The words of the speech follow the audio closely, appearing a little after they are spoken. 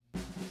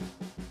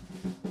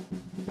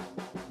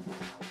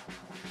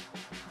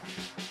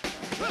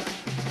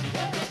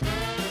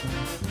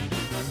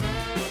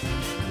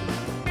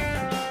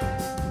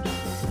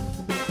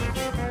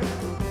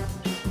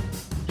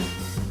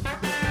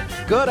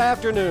Good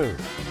afternoon.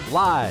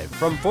 Live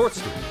from 4th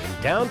Street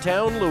in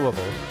downtown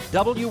Louisville,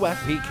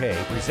 WFPK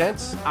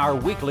presents our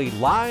weekly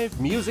live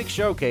music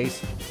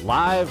showcase,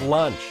 Live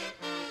Lunch.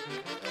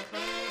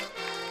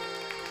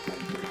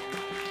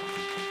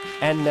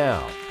 And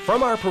now,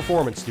 from our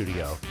performance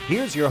studio,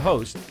 here's your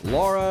host,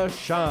 Laura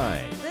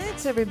Shine.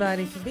 Thanks,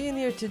 everybody, for being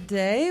here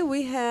today.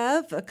 We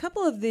have a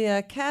couple of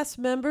the cast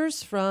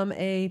members from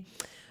a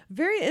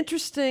very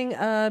interesting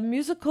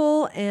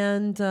musical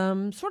and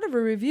sort of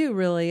a review,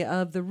 really,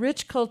 of the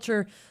rich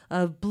culture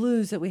of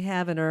blues that we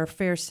have in our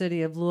fair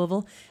city of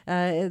Louisville.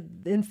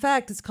 In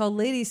fact, it's called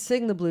Ladies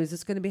Sing the Blues.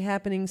 It's going to be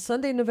happening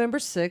Sunday, November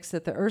 6th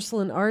at the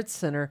Ursuline Arts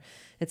Center.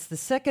 It's the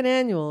second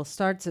annual.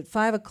 Starts at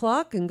 5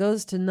 o'clock and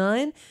goes to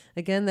 9.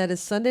 Again, that is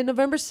Sunday,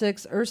 November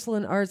 6th,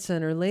 Ursuline Arts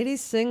Center. Ladies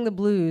Sing the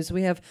Blues.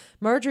 We have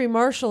Marjorie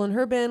Marshall and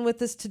her band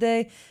with us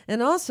today.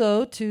 And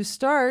also, to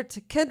start,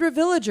 Kendra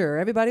Villager.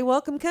 Everybody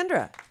welcome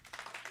Kendra.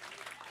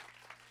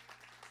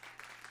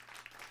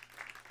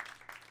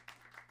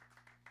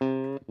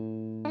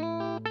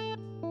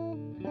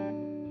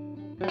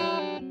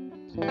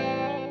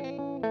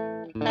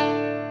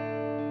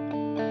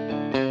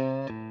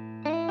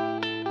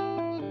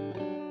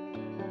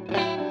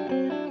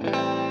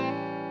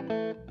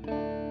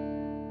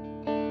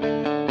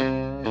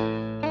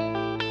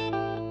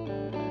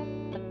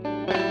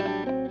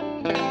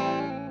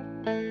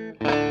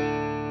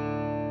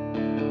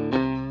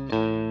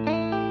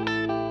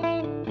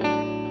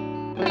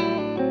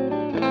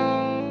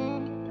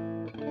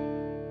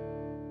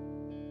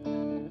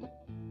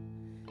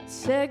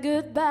 Say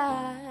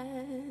goodbye.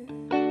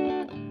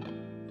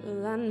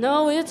 Well, I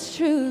know it's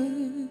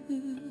true.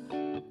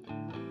 You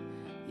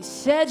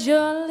said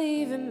you're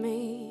leaving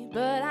me,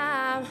 but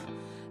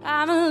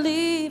I'm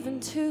leaving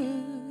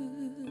too.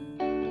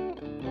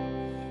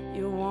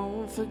 You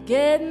won't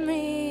forget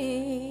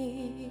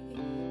me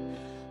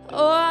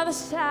or the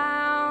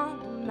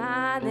sound of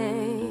my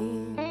name.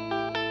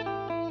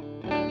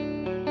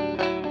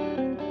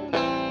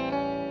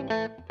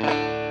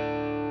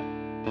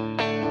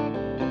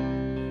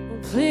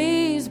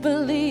 Please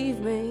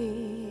believe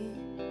me,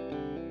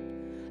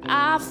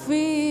 I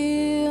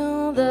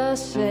feel the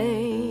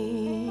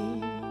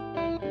same.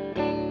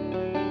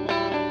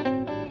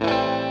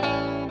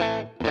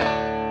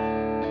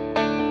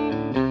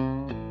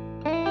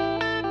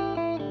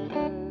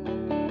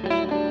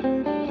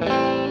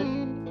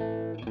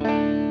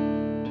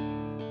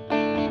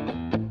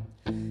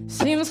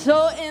 Seems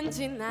so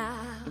empty now.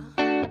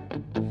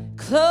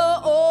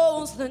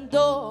 Close the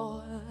door.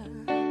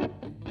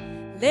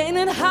 Ain't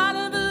it hard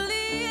to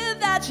believe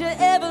that you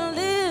ever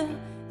lived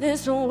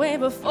this way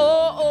before?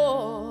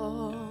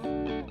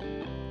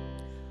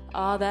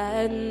 All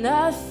that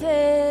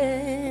nothing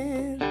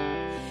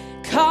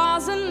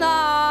causing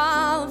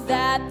all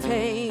that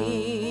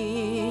pain.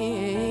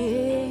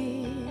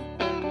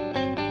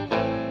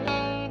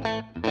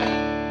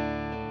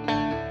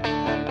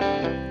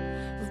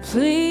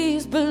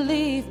 Please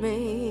believe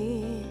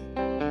me,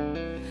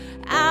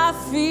 I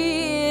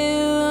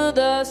feel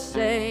the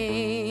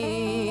same.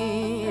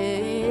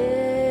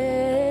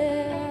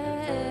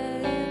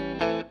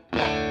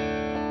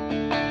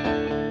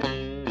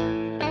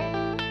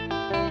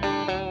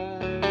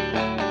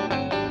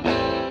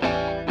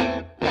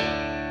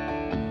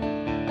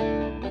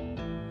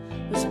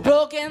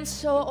 Broken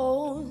so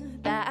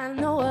old that I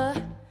know a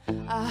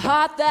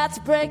heart that's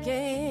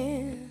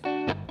breaking.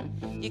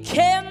 You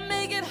can't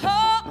make it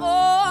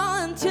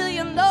whole until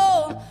you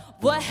know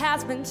what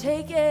has been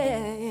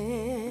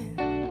taken.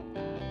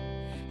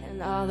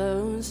 And all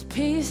those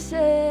pieces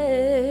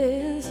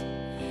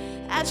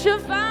that you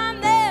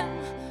find them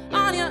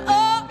on your own.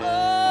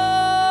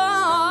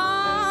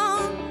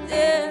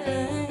 Yeah.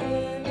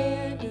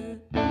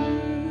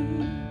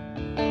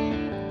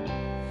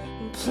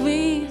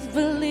 Please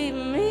believe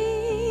me.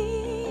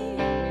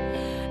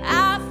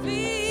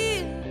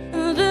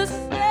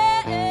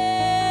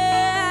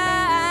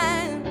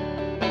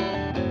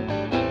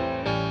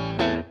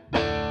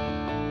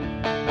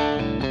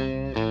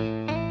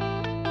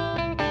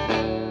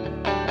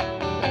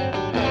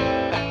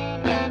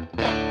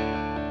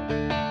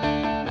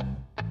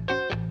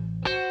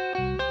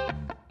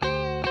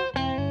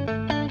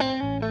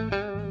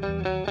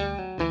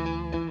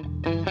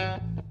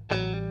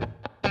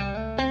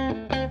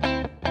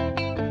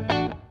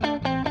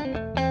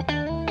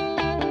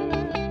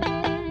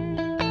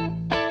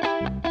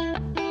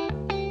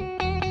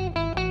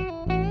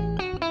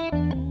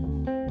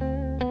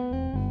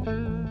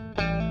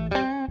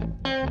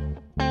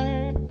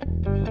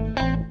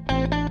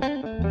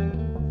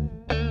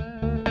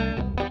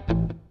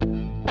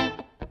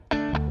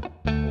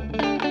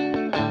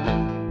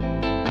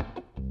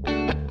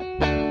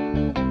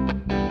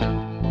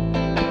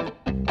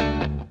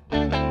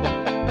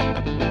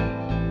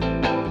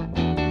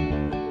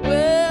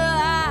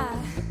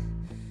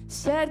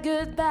 Said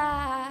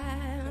goodbye.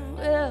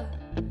 Well,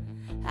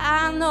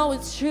 I know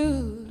it's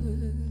true.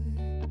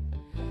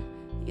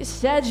 You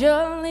said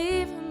you're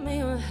leaving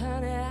me, well,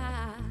 honey,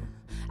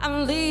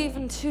 I'm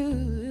leaving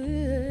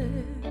too.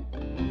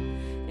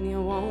 And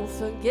you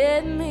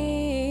forget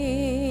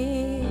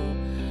me,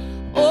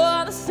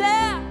 or the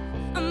sound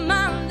of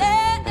my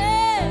name.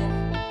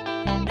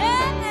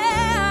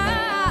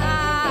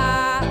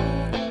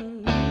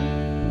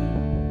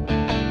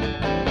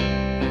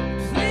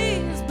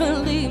 Please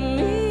believe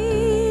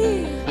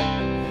me,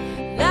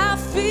 I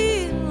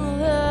feel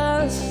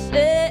the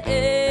same.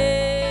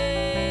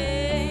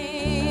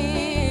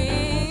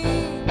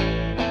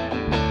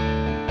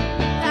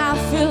 I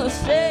feel the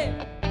same.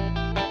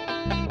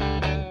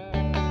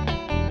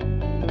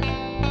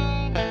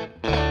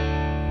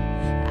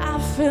 I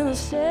feel the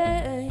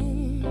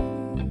same.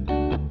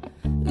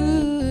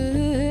 Ooh,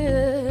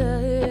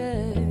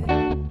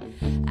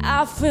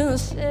 I feel the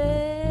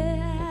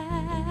same.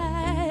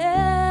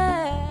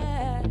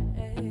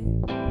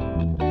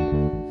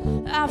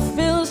 I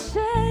feel the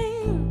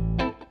same.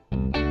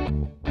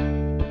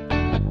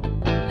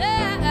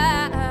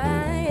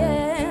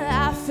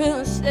 I feel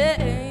the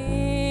same.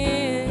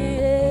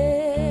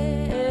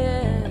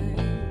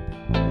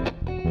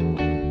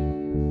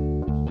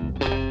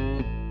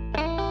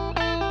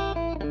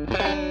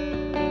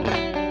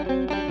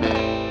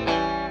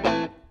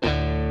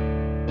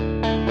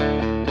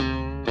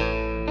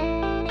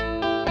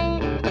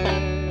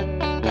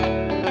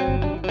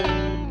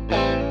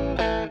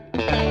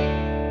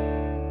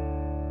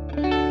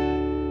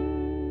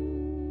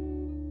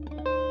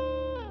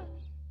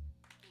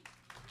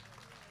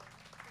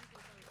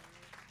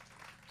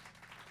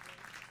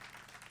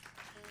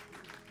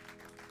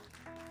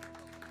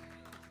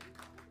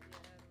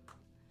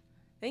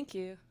 Thank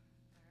you.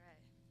 All right.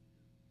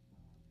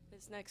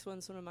 This next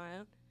one's one of my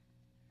own.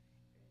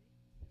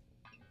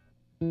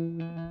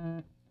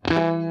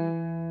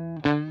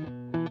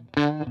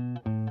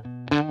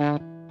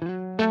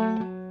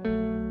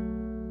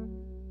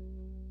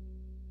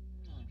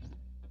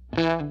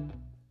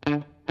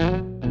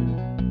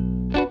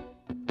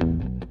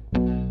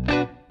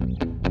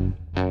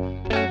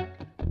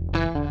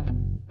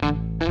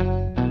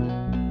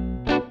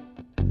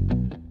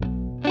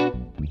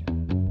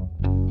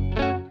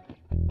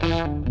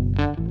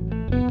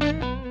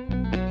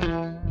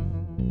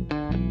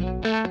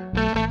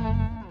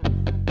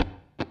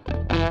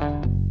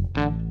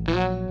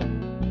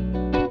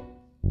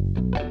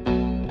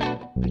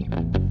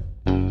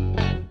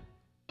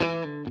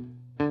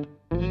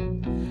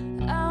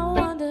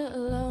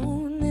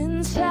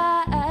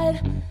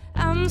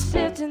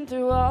 Sifting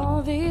through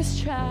all these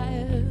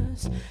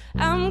trials,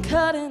 I'm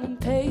cutting and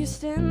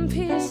pasting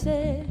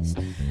pieces.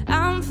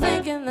 I'm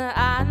thinking that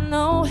I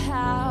know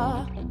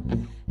how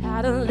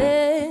to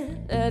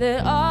let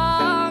it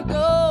all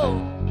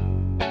go,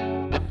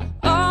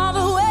 all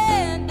the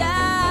way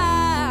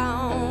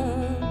down.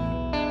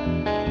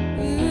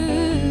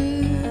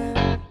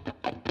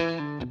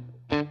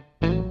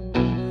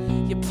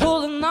 You're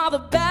pulling all the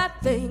bad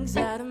things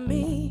out of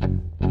me,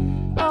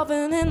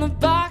 opening the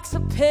box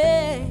of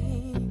pain.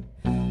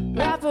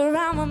 Wrap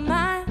around my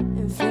mind,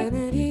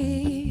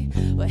 infinity.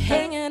 We're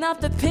hanging up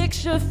the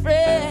picture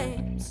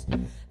frames,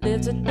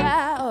 lifted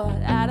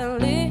out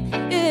of live.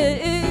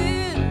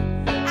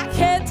 I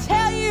can't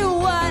tell you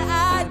what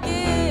I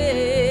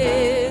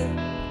give.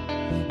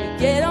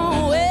 Get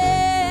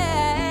away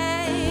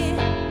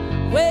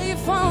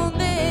from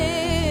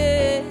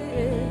this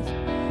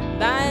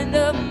mind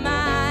of mine.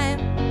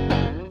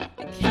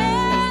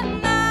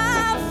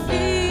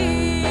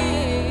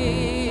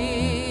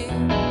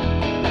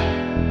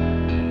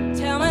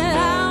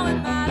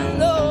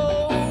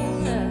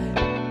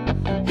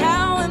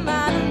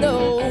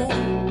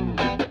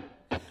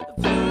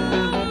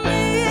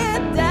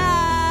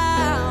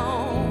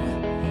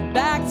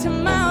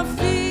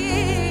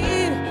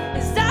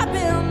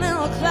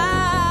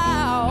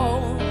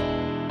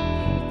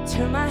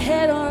 Turn my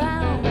head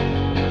around.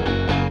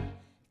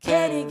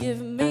 Can you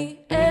give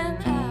me an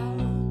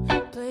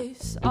out?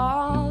 Place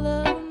all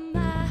of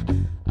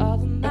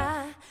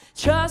my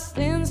trust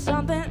in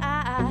something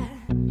I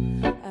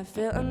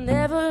felt I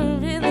never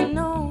really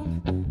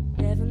known,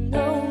 never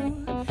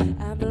known.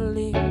 I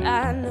believe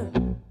I know.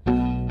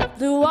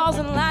 The walls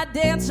and light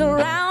dance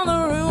around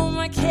the room.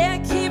 I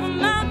can't keep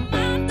my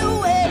mind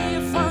away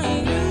from you.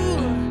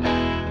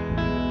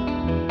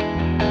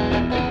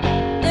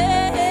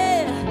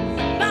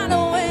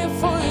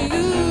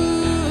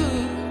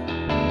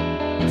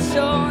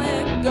 So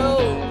it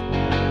goes.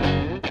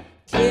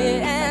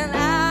 Can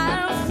I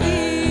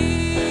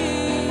feel?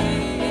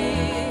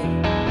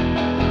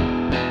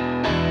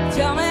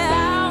 Tell me,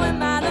 how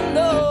am I to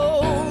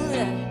know?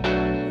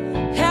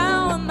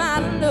 How am I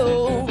to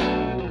know?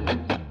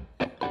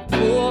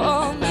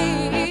 Pull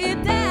me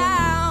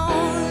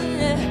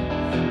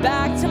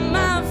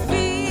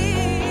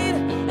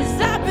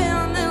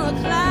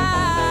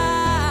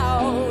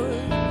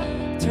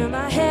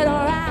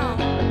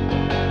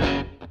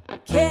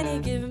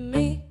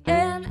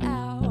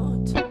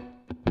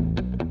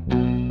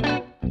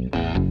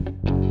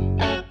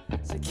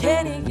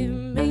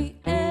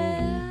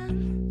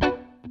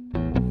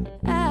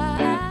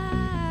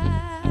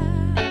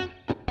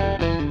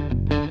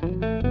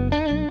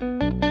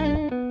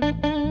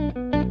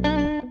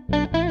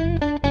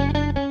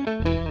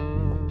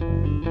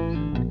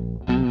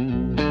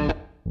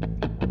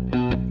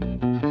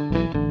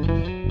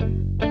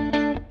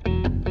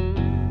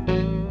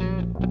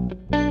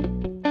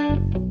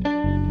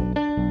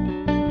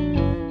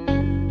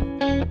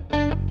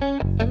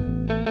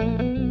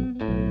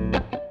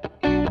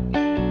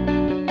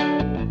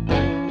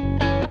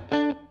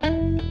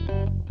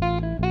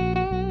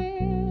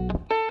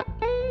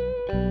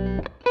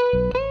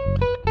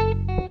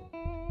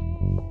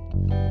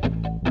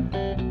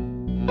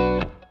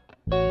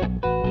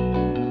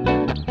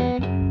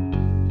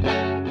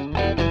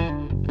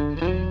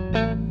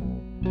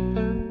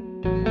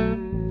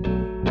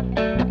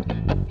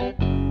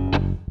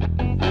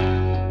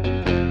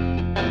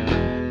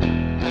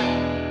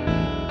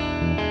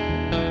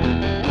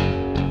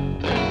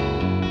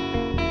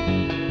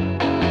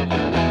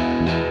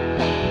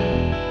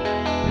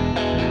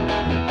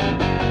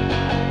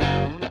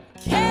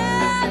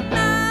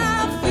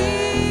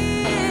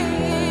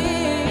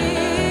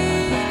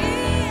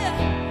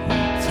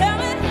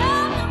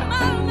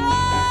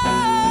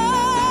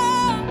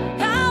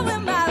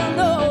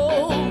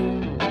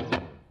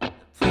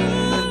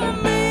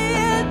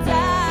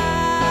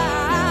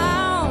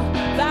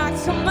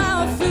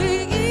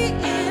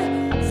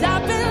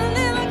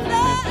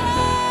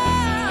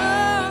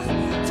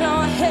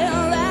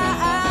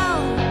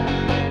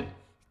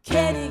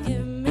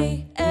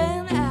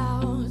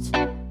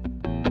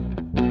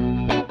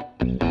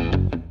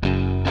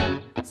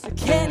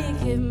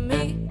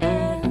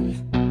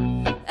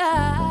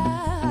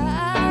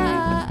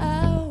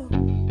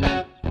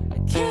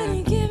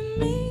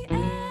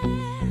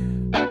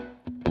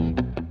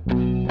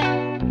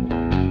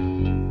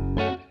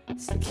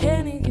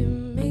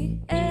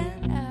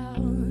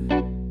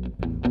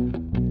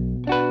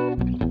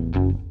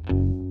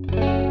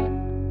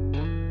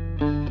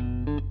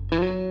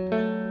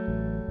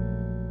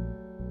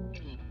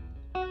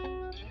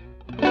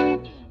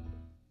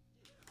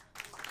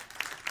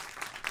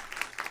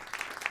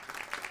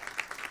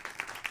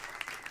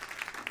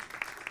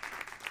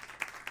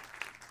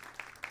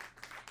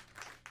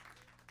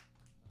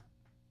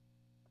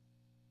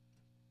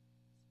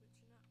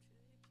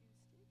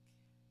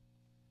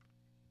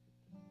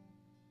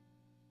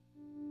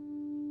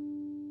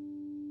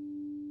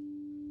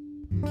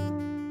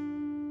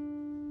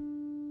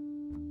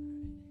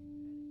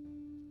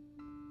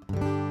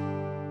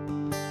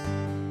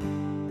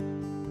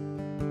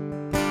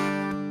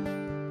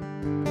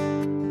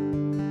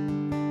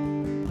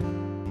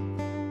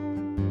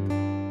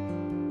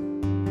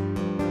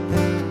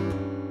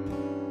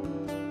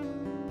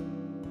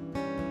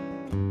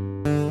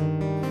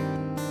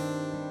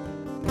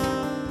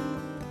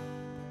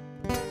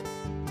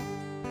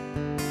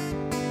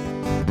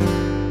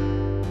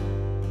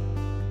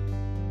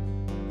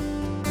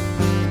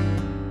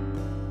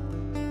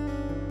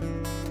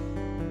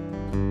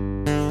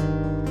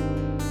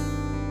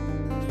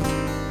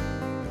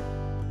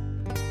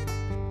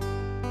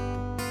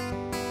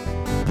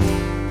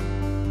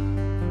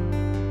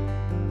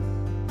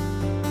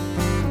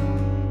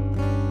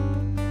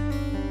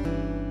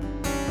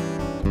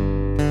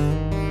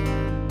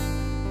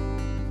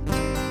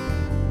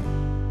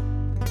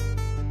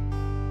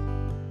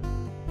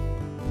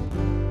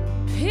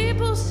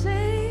People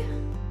say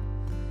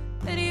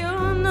that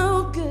you're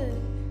no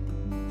good,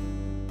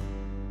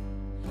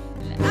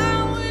 and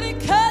I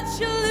wouldn't cut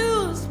you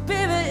loose,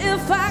 baby,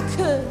 if I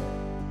could.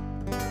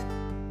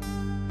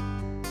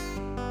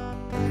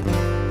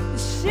 It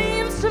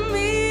seems to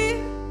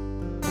me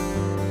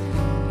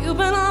you've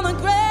been on the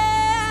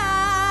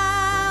ground,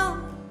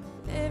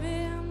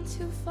 baby, I'm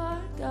too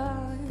far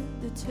gone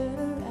to turn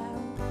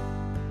around.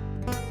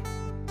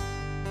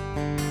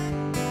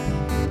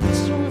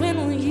 So when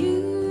will you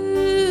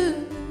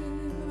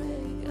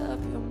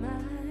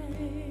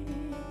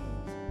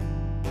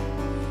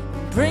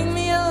bring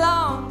me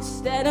along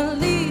instead of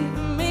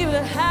leaving me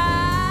behind?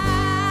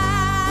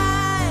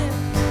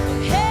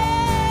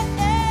 Hey,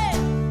 hey,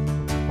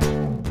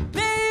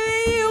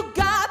 baby, you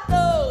got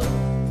those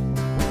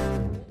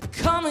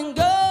come and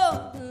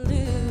go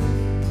blues.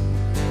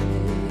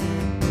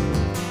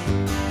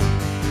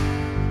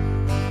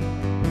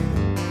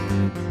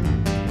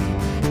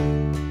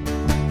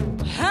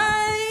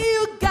 Honey,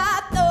 you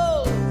got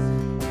those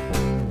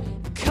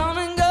come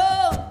and go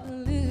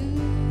blues.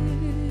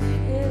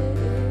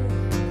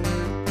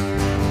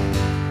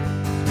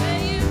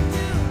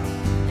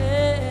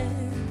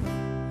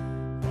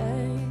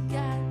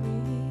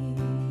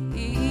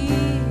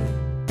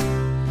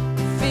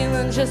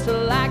 Just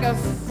like a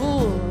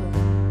fool.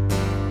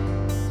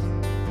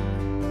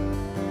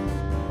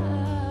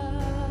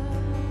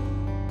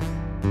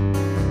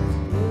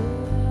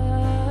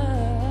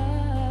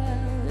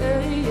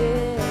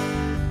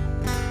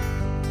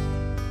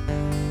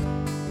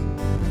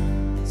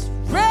 It's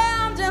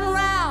round and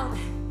round,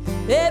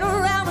 and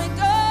around we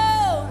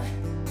go.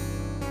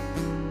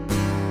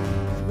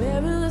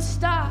 Where will it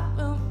stop?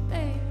 Well,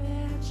 baby,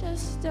 I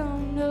just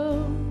don't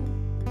know.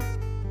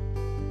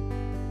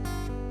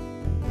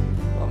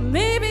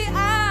 Maybe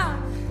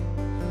I'm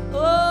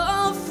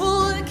a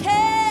fool to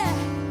care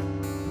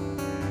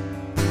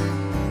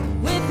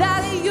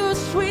without your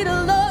sweet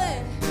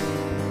loving.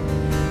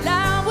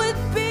 I would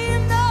be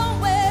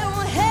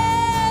nowhere.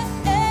 Hey,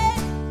 hey,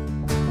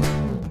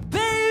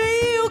 baby,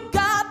 you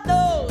got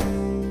those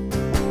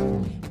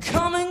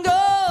come and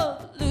go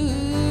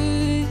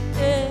blues.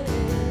 Yeah.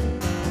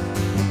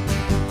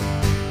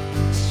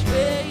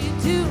 Swear you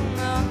do,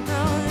 no,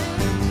 no.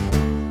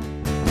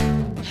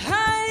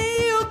 Honey,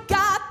 you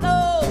got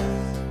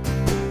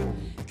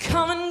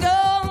come and go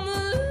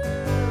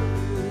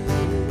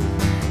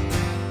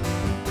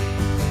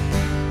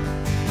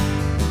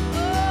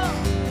oh,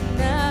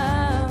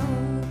 now,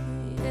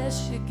 yes,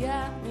 you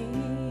got me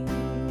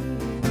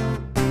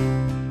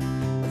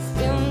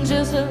feeling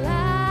just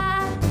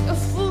like a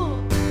fool,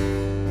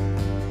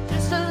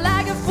 just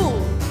like a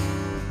fool,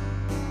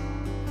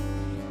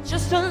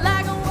 just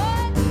like a what?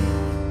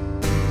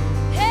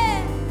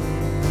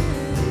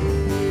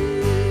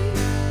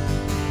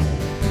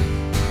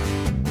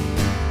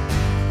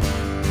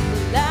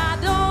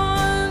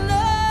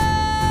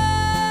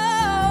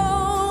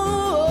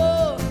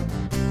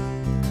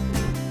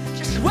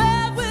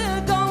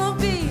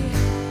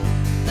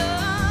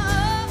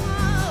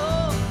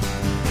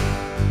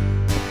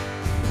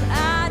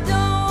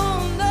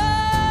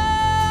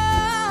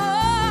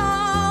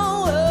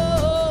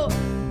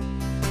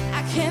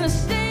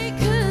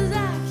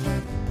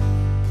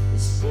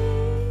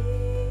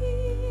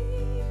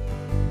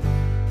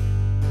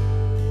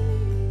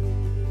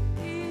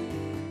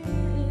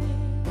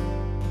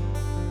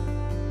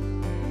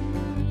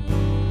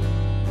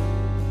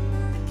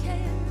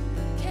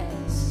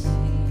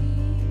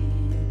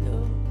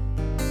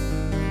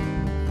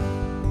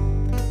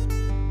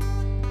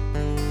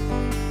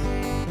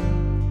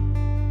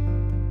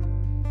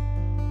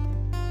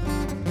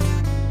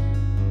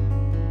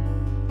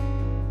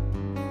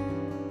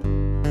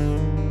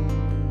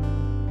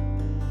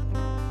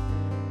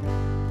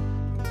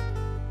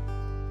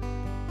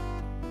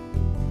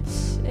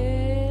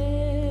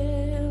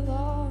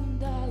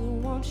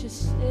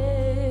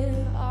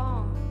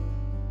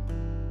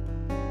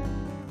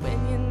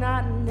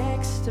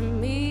 To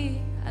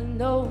me, I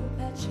know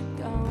that you're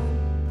gone.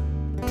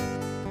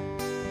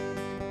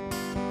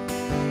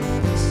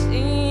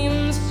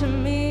 Seems to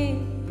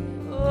me,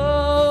 oh,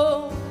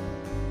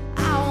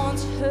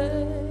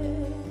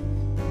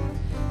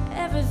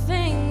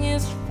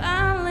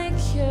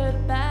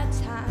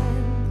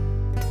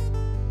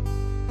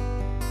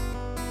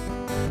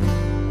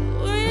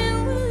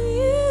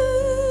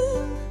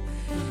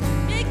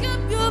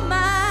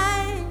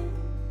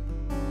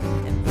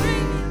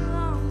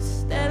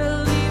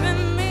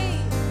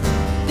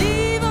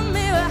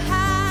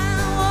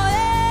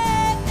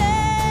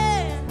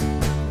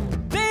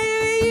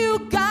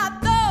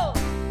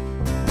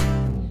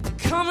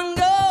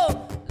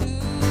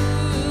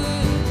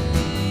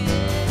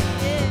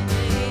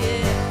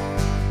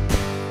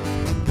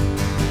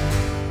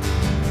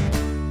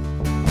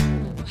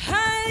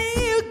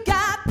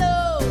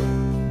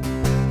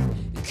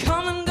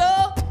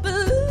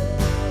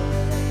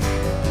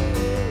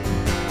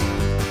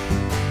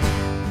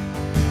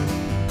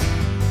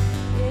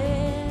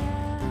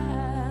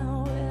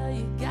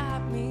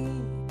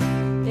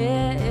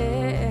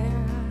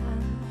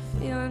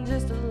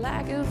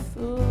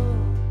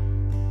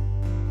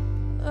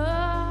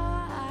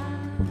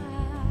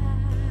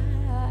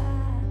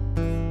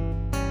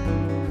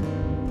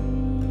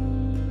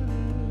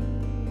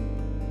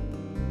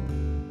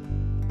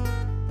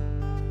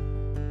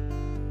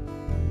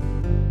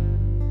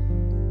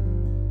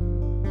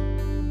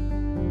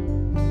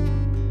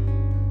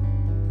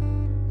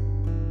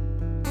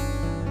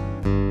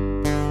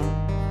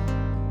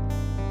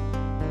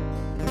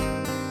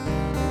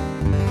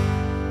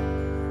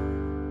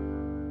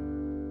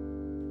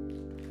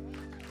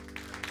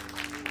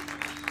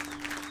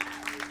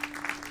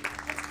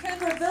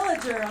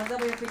 Villager on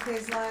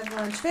WFPK's Live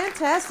Lunch.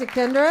 Fantastic,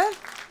 Kendra.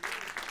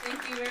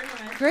 Thank you very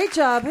much. Great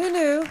job. Who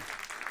knew?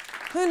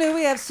 Who knew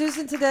we have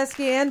Susan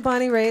Tedeschi and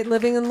Bonnie Raitt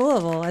living in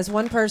Louisville as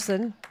one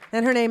person,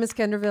 and her name is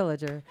Kendra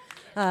Villager.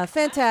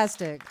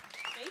 Fantastic.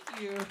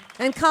 Thank you.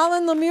 And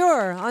Colin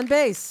Lemure on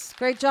bass.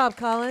 Great job,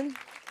 Colin.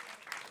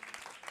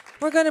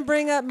 We're going to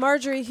bring up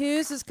Marjorie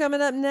Hughes is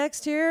coming up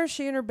next here,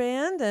 she and her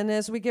band, and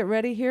as we get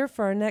ready here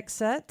for our next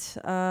set.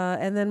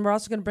 And then we're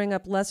also going to bring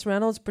up Les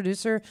Reynolds,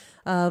 producer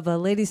of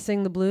Ladies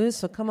Sing the Blues.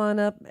 So come on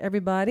up,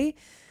 everybody,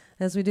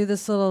 as we do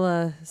this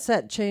little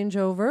set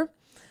changeover.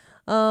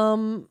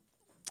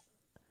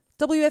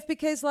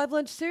 WFPK's Live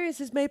Lunch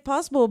series is made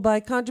possible by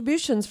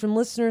contributions from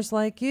listeners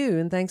like you.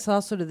 And thanks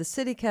also to the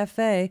City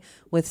Cafe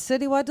with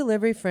citywide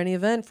delivery for any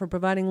event for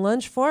providing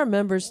lunch for our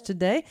members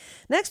today.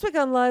 Next week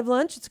on Live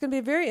Lunch, it's going to be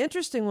a very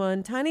interesting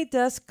one. Tiny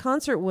Desk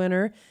concert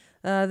winner.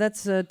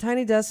 That's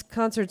Tiny Desk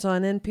Concerts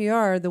on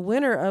NPR. The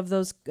winner of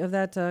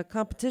that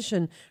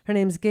competition, her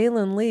name's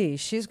Galen Lee.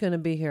 She's going to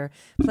be here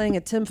playing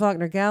at Tim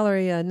Faulkner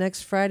Gallery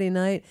next Friday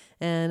night,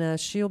 and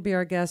she'll be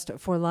our guest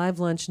for Live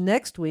Lunch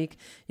next week.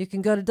 You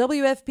can go to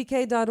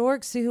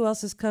WFPK.org, see who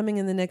else is coming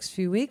in the next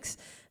few weeks,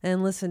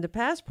 and listen to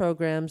past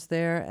programs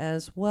there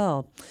as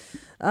well.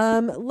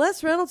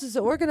 Les Reynolds is the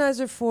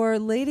organizer for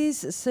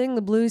Ladies Sing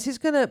the Blues. He's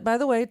going to, by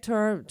the way, to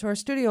our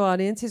studio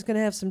audience, he's going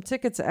to have some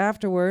tickets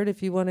afterward.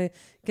 If you want to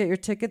get your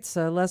tickets,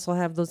 Les will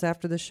have those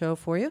after the show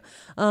for you.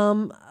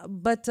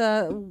 But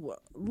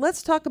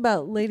let's talk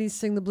about Ladies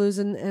Sing the Blues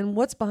and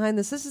what's behind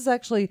this. This is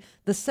actually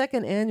the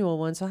second annual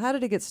one. So how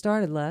did it get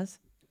started, Les?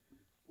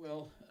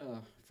 Well,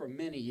 for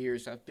many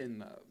years I've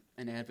been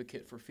an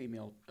advocate for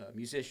female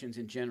musicians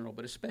in general,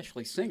 but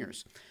especially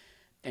singers.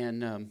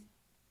 And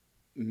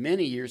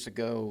many years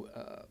ago,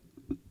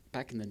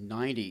 back in the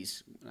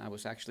 90s, I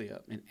was actually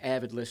an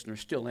avid listener,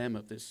 still am,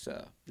 of this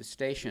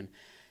station,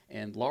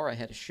 and Laura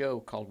had a show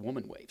called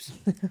Woman Waves.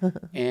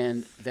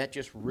 And that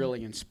just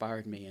really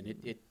inspired me, and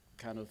it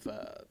kind of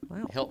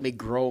helped me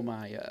grow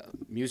my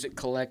music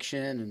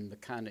collection and the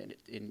kind of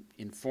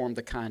informed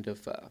the kind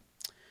of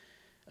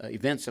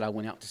events that I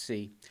went out to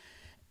see.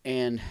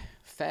 And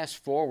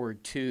fast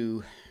forward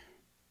to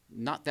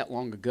not that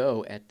long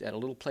ago at a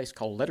little place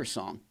called Letter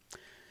Song.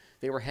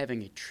 They were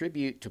having a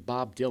tribute to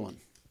Bob Dylan.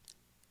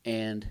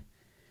 And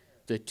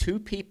the two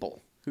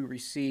people who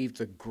received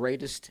the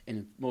greatest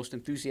and most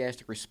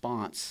enthusiastic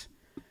response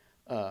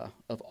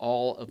of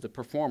all of the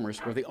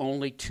performers were the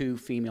only two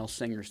female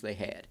singers they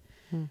had.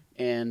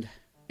 And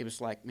it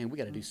was like, man, we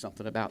got to do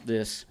something about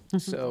this.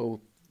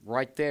 So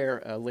right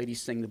there,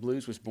 Ladies Sing the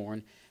Blues was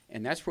born.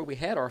 And that's where we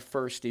had our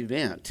first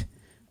event.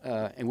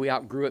 And we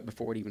outgrew it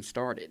before it even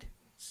started.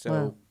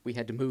 So we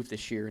had to move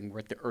this year, and we're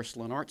at the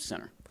Ursuline Arts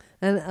Center.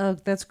 And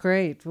that's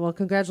great. Well,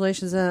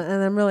 congratulations,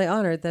 and I'm really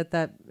honored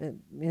that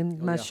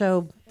my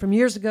show from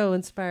years ago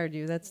inspired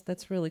you.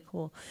 That's really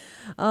cool.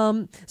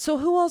 So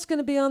who else is going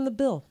to be on the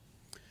bill?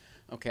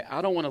 Okay,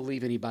 I don't want to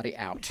leave anybody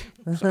out,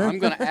 so I'm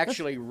going to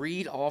actually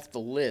read off the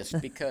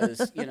list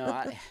because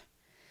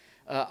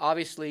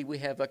obviously we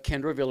have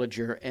Kendra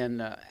Villager,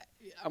 and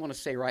I want to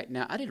say right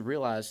now, I didn't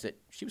realize that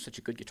she was such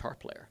a good guitar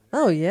player.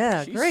 Oh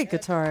yeah, great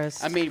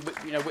guitarist. I mean,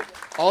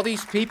 all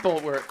these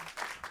people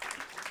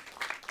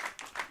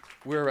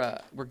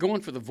we're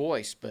going for the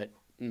voice, but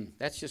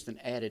that's just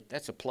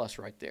that's a plus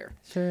right there.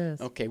 Sure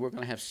is. Okay, we're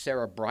going to have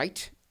Sarah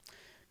Bright,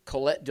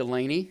 Colette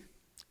Delaney,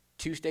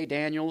 Tuesday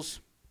Daniels,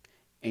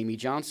 Amy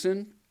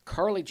Johnson,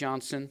 Carly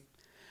Johnson,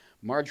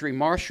 Marjorie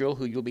Marshall,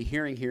 who you'll be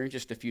hearing here in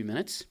just a few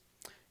minutes,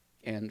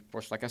 and, of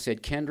course, like I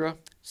said, Kendra,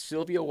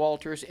 Sylvia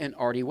Walters, and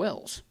Artie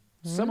Wells.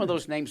 Some of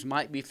those names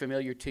might be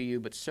familiar to you,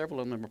 but several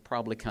of them are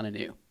probably kind of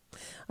new.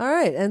 All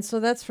right, and so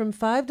that's from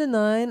 5 to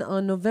 9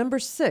 on November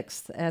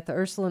 6th at the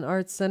Ursuline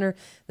Arts Center,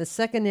 the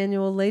second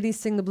annual Ladies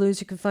Sing the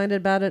Blues. You can find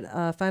out about it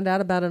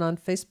on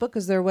Facebook.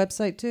 Is there a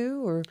website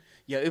too, or?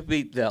 Yeah, it would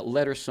be the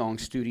Letter Song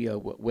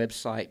Studio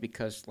website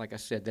because, like I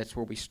said, that's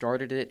where we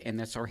started it, and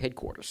that's our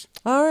headquarters.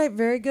 All right,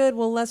 very good.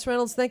 Well, Les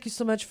Reynolds, thank you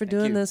so much for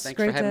doing this.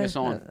 Thanks for having us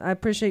on. I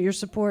appreciate your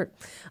support.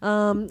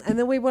 And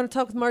then we want to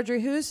talk with Marjorie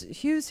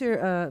Hughes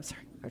here.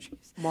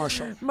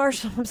 Marshall,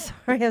 I'm sorry.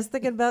 I was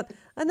thinking about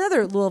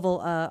another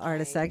Louisville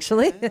artist,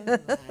 actually.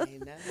 I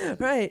know.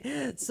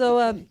 Right.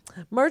 So,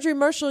 Marjorie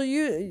Marshall,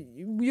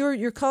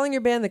 you're calling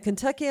your band the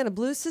Kentuckiana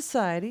Blues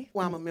Society.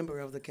 Well, I'm a member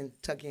of the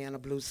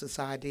Kentuckiana Blues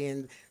Society,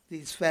 and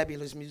these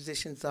fabulous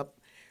musicians up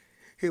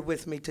here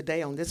with me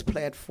today on this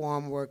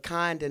platform were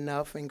kind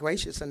enough and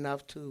gracious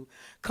enough to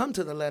come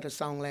to the Letter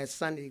Song last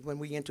Sunday when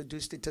we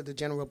introduced it to the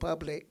general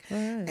public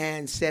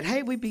and said,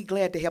 hey, we'd be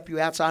glad to help you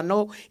out. So I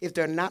know if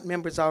they're not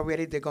members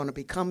already, they're going to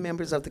become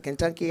members of the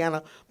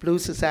Kentuckiana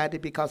Blues Society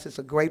because it's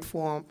a great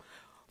forum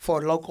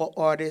for local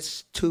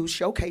artists to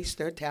showcase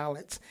their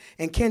talents.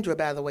 And Kendra,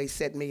 by the way,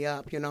 set me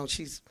up.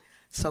 She's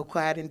so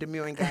quiet and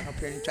demure and got up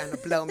here and trying to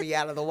blow me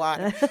out of the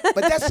water.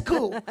 But that's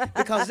cool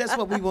because that's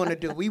what we want to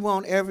do. We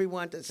want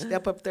everyone to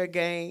step up their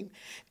game.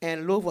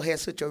 And Louisville has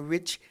such a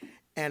rich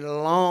and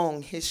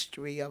long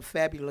history of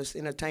fabulous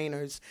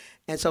entertainers.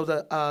 And so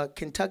the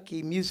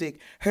Kentucky Music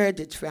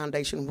Heritage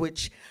Foundation,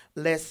 which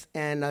Les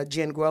and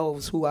Jen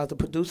Groves, who are the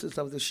producers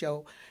of the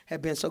show,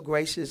 have been so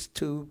gracious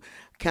to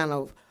kind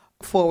of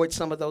forward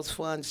some of those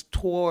funds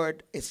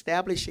toward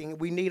establishing.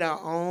 We need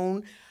our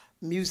own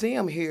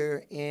museum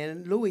here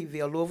in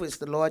Louisville. Louisville is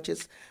the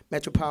largest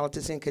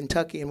metropolis in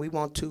Kentucky, and we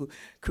want to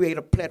create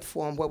a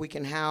platform where we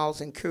can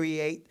house and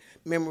create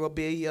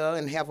memorabilia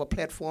and have a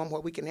platform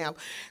where we can have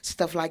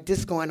stuff like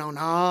this going on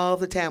all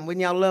the time.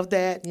 Wouldn't y'all love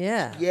that?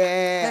 Yeah.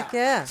 Yeah. Heck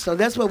yeah. So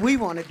that's what we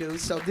want to do.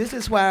 So this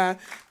is why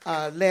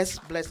Les,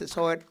 bless his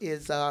heart,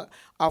 is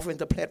offering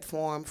the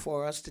platform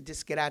for us to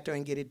just get out there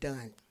and get it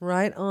done.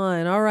 Right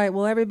on. All right.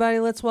 Well, everybody,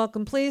 let's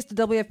welcome, please, to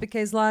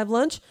WFPK's Live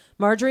Lunch,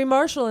 Marjorie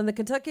Marshall and the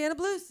Kentuckiana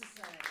Blues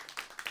Society.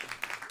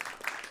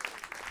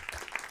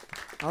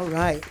 All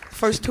right.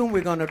 First tune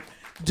we're going to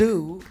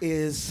do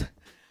is a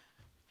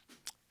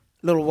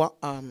little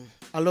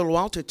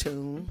Walter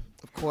tune.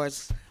 Of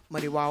course,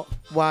 Muddy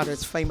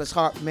Waters' famous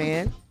Harp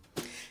Man.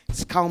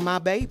 It's called My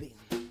Baby.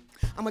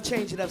 I'm going to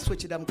change it up,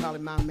 switch it up, and call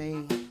it My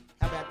Man.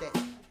 How about that?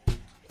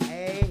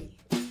 Hey,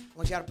 I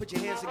want y'all to put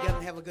your hands together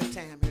and have a good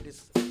time here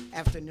this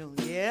afternoon,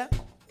 yeah?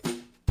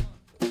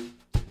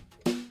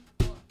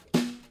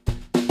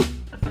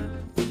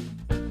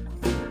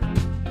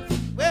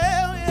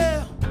 Well,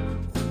 yeah.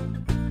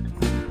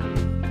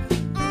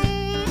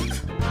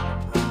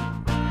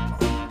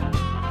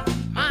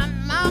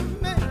 My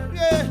man,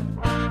 yeah.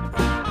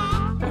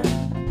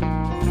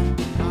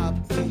 My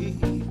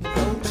baby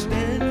don't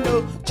stand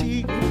no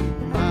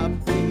cheating, my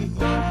baby.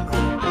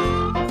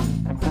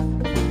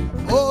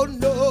 Oh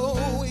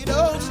no, he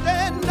don't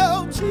stand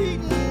no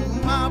cheating,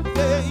 my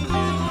baby.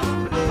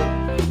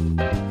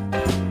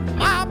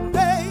 My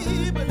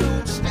baby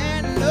don't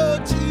stand no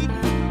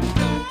cheating,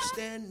 don't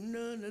stand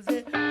none of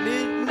that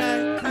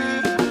midnight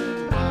creep,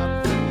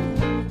 my baby.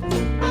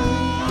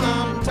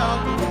 I'm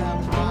talking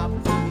about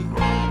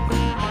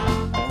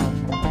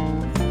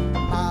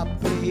my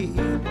baby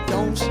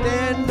don't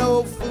stand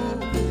no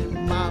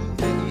fooling, my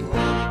baby.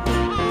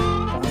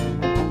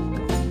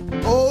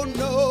 Oh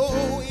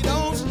no, he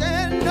don't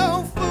stand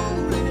no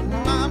fooling,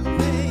 my man.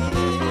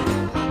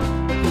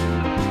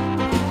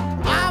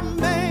 My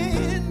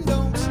man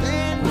don't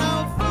stand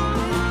no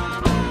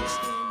fooling, don't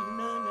stand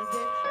none of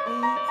that.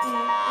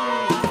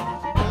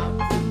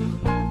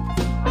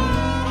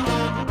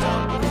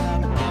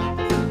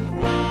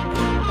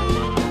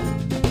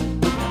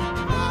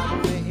 My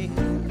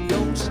man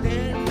don't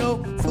stand no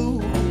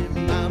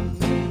fooling, my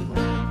man.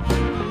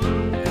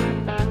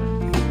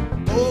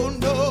 Oh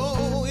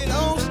no, he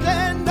don't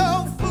stand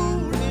no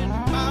fooling,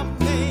 my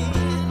man.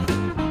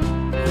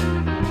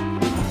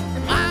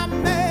 My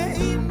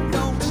man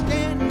don't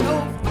stand no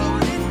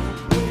fooling.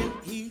 When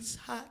he's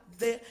hot,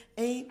 there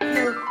ain't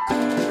no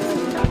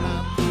cooling, my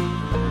man.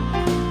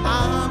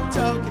 I'm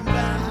talking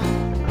about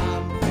my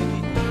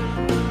man.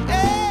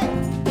 Hey!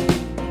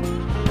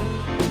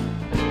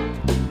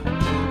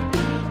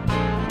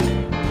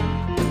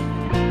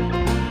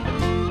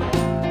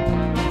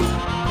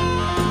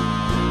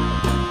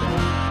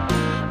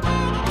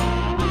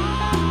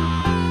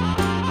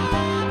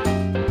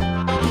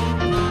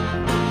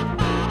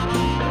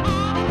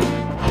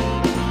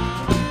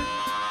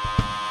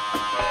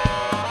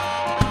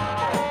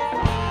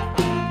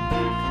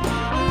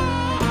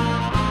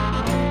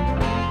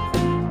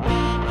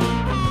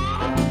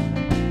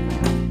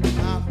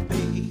 My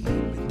baby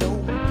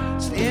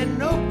don't stand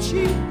no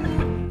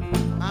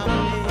cheating, my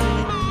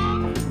man.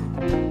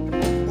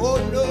 Oh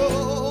no,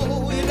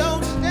 he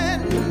don't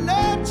stand no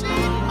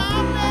cheating,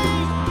 my man.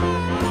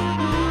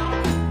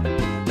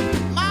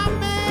 My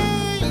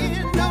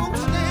man don't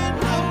stand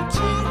no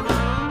cheating,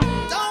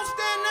 don't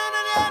stand none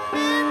of that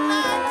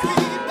midnight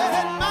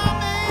creeping, my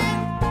man.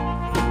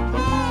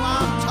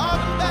 I'm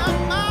talking about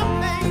my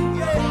man,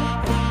 yeah.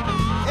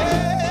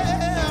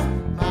 Yeah,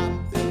 my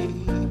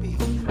baby,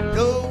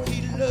 know he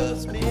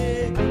loves me,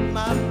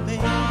 my man.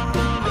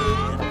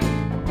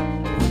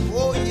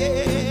 Oh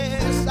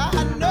yes, I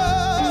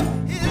know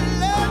he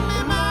loves me,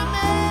 my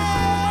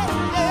man.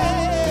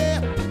 Yeah,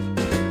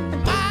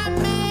 my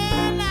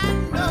man, I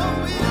know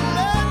he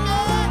loves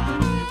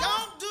me.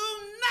 Don't do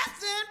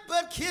nothing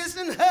but kiss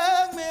and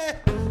hug me,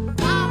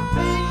 my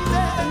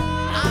baby.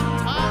 I'm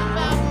talking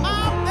about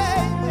my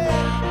baby.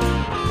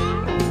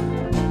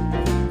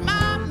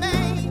 My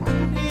man,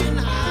 and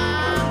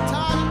I'm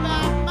talking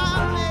about my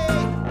man.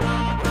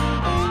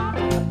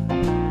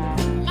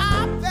 My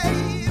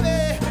baby,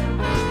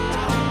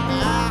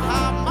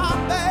 my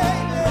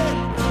baby.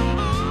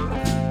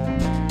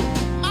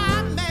 My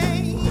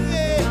man,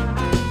 yeah.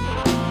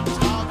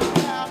 Talking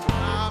about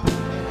my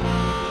man.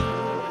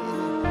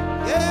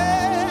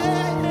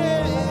 Yeah,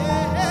 yeah,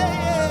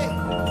 yeah.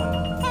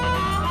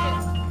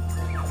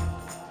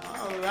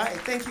 All right,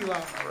 thank you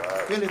all.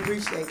 Really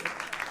appreciate it.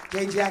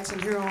 Jay Jackson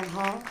here on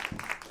harp.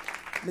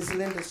 Miss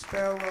Linda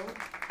Sparrow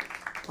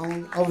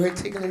on over here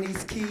tickling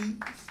these keys.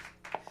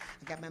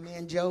 I got my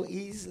man Joe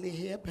Easley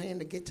here playing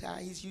the guitar.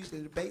 He's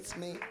usually the bass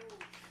man.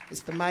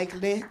 Mr. Mike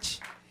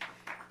Lynch.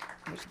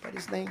 What's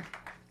his name?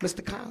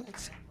 Mr.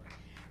 Collins.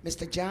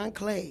 Mr. John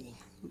Clay,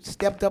 who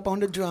stepped up on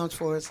the drums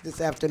for us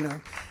this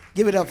afternoon.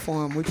 Give it up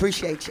for him. We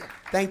appreciate you.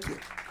 Thank you.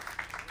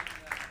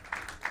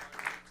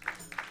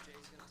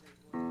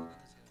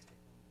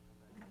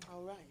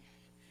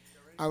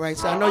 All right,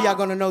 so I know y'all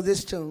gonna know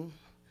this tune,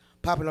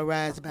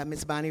 popularized by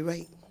Miss Bonnie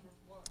Raitt.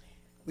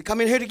 We come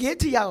in here to get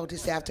to y'all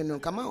this afternoon.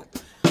 Come on.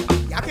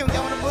 Y'all can get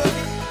on the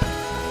boogie.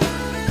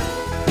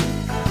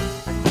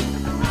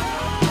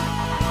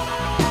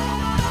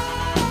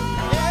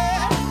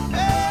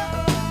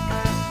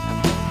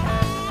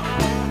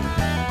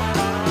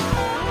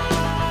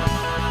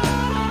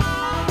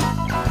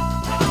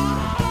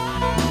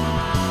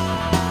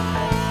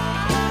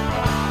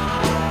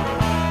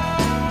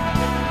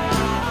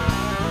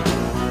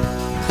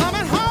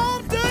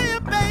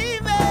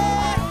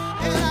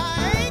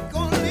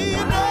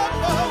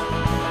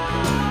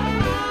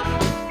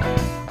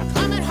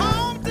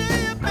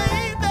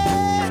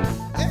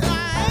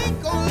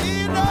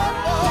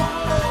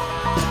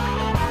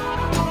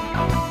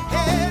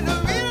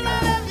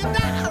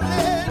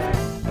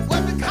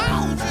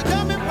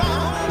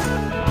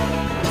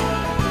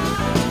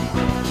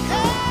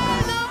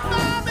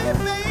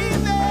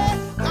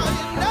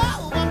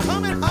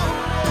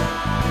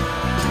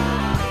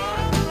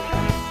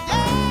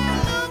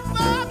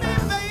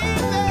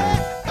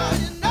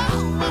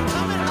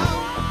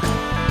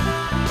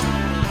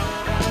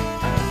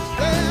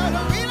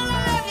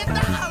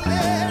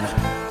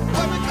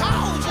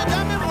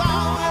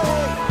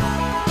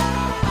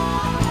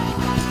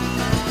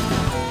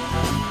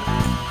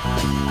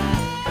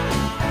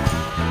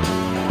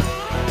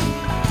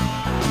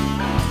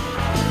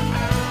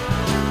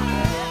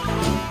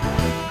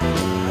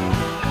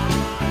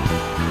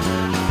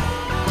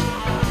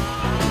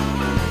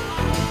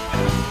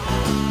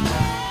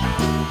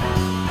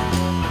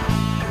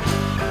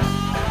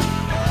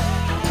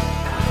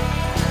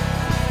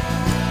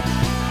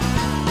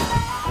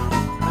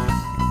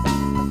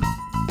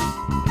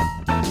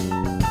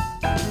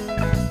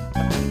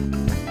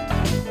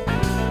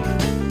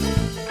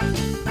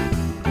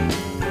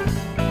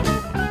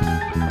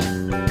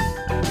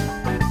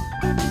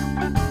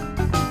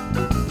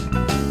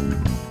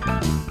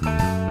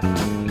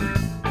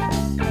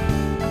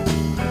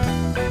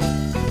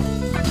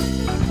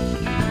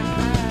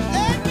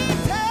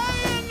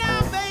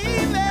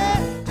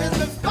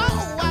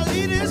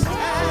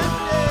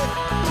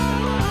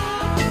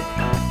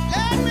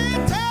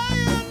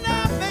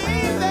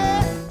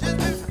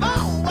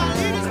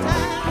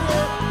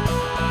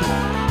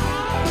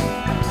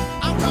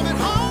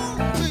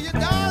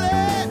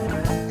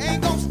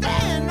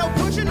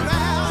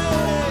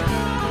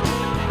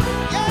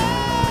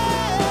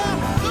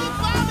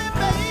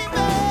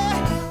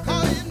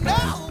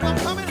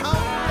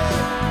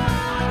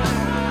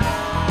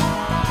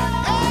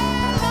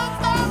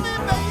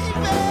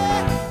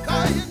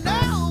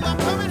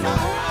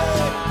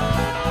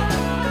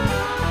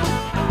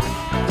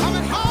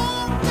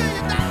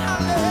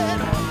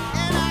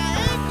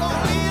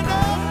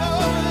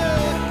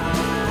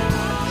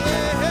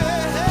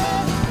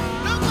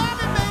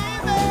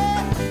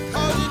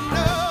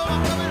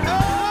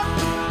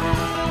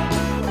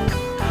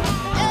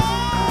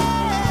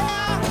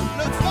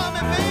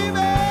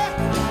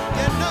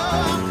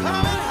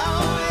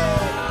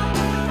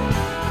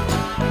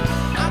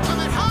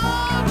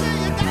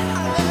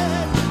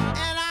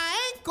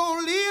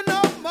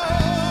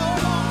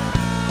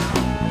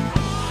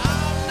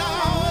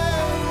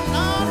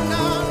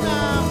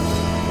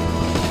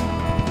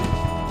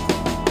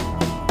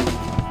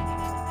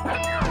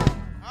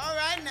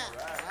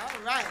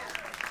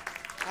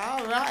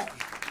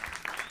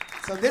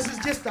 This is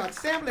just a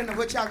sampling of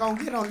what y'all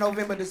gonna get on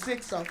November the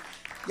 6th. So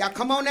y'all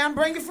come on down and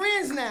bring your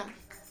friends now.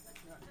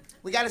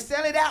 We gotta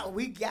sell it out.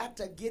 We got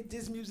to get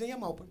this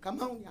museum open. Come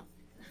on, y'all.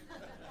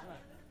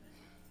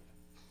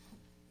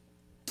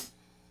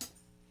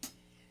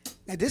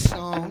 Now this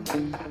song,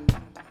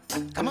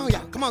 come on,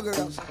 y'all. Come on,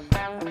 girls.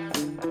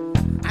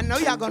 I know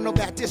y'all gonna know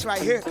about this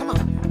right here. Come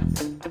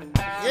on.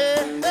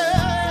 Yeah.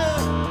 The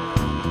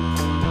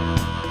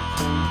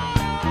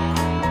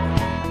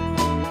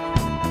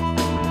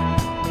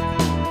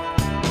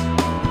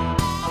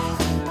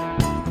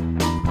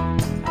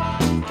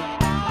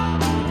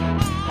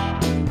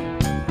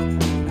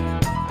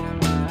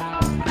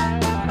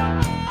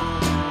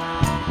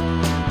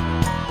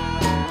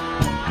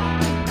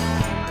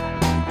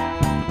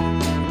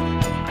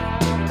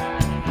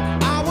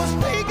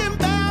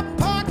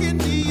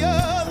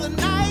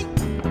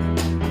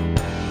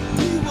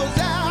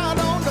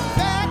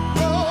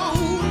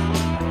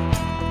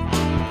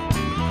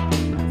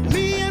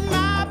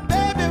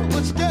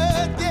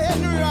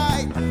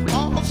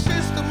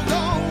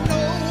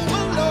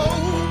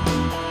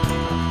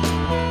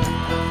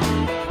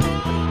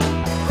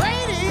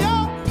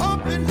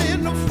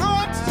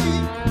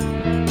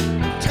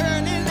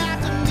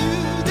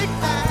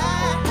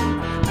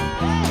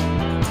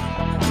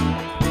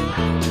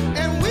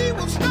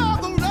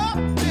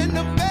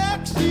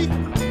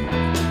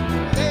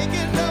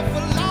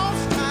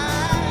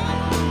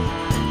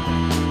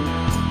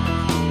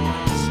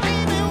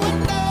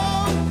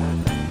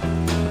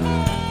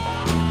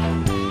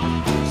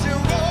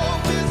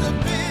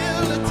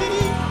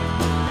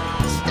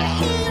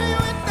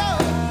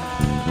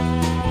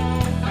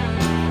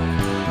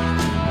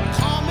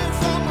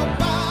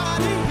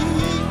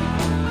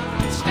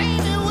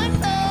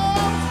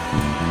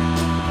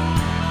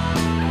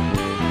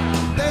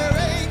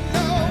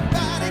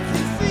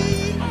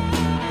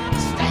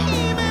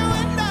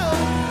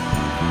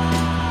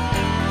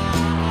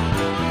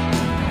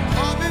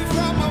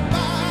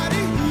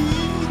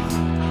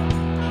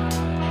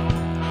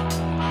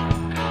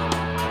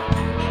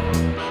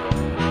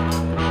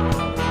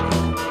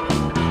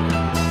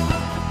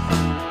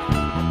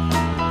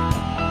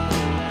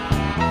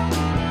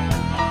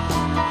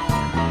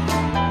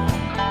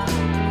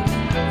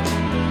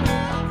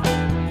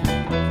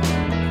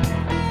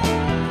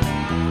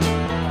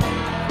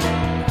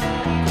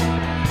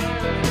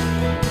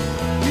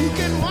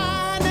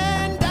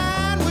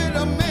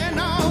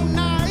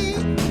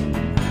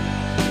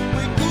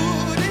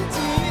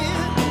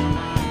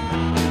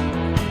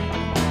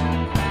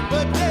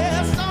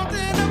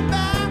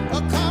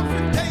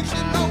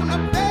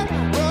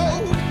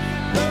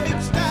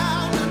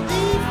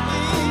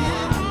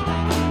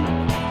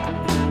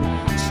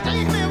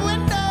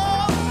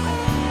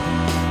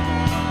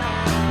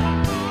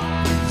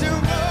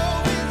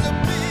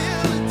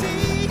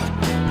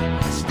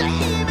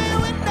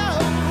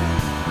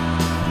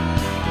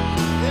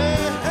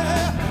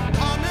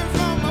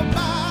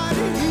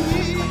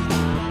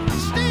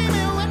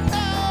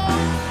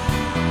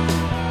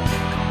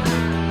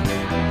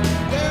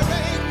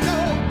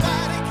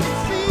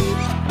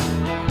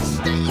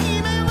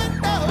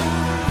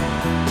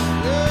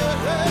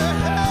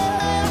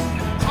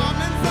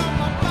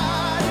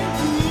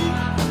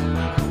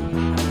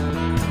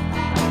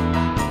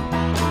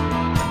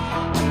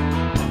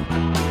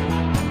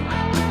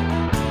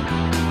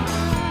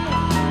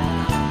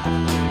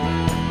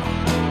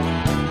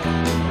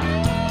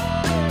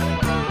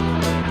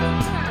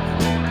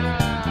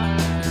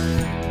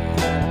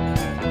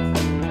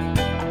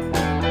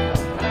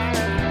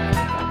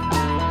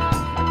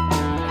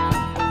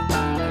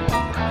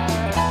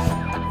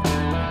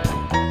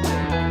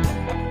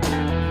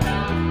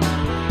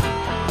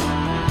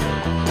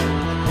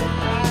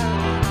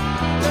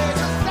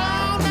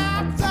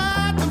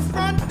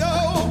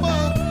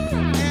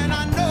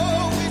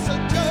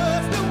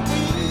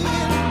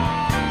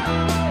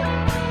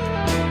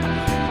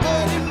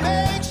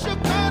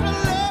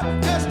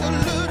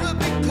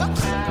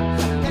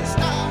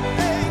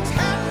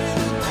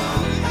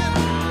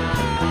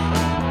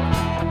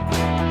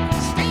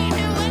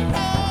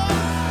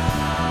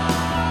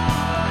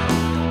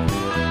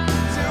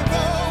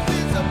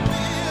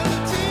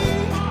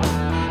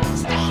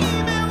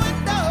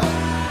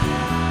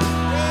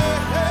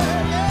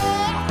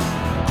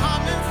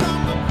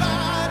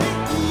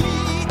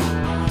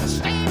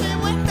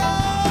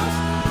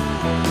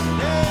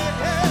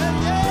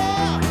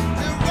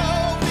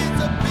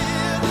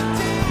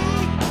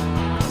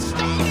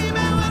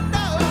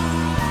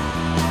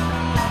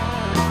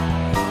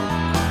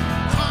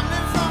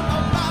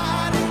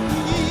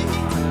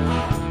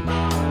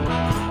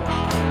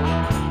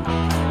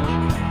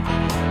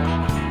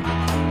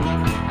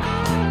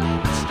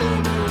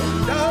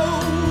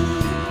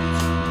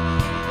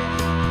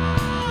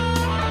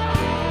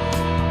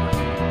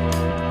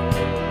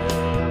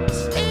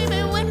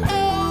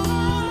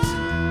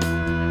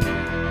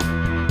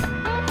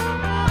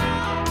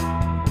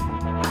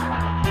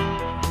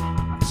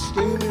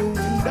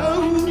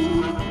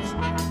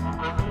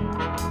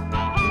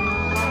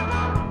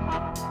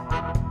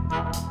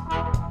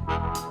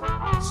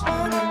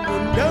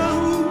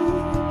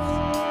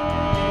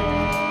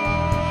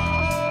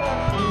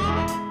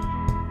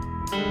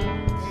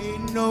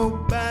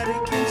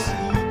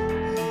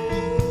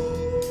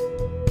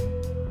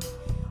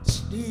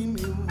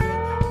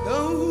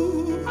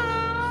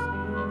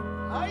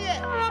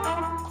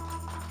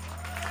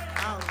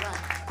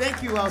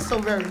Thank you all so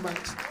very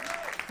much.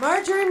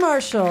 Marjorie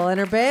Marshall and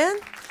her band.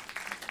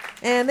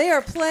 And they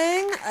are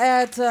playing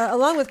at,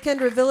 along with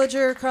Kendra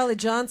Villager, Carly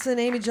Johnson,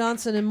 Amy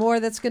Johnson, and more.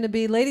 That's going to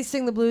be Ladies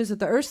Sing the Blues at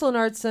the Ursuline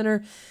Arts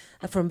Center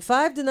from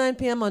 5 to 9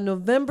 p.m. on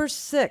November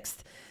 6th.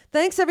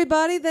 Thanks,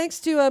 everybody. Thanks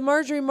to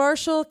Marjorie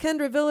Marshall,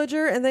 Kendra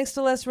Villager, and thanks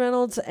to Les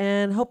Reynolds.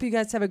 And hope you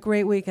guys have a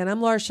great weekend.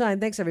 I'm Laura Shine.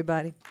 Thanks,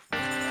 everybody.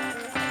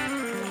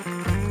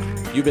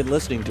 You've been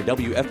listening to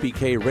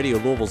WFPK Radio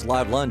Louisville's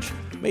Live Lunch,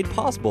 made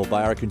possible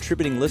by our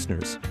contributing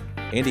listeners.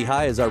 Andy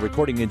High is our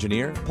recording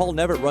engineer. Paul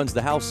Nevitt runs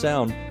the house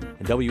sound.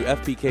 And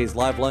WFPK's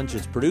Live Lunch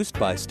is produced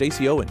by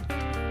Stacey Owen.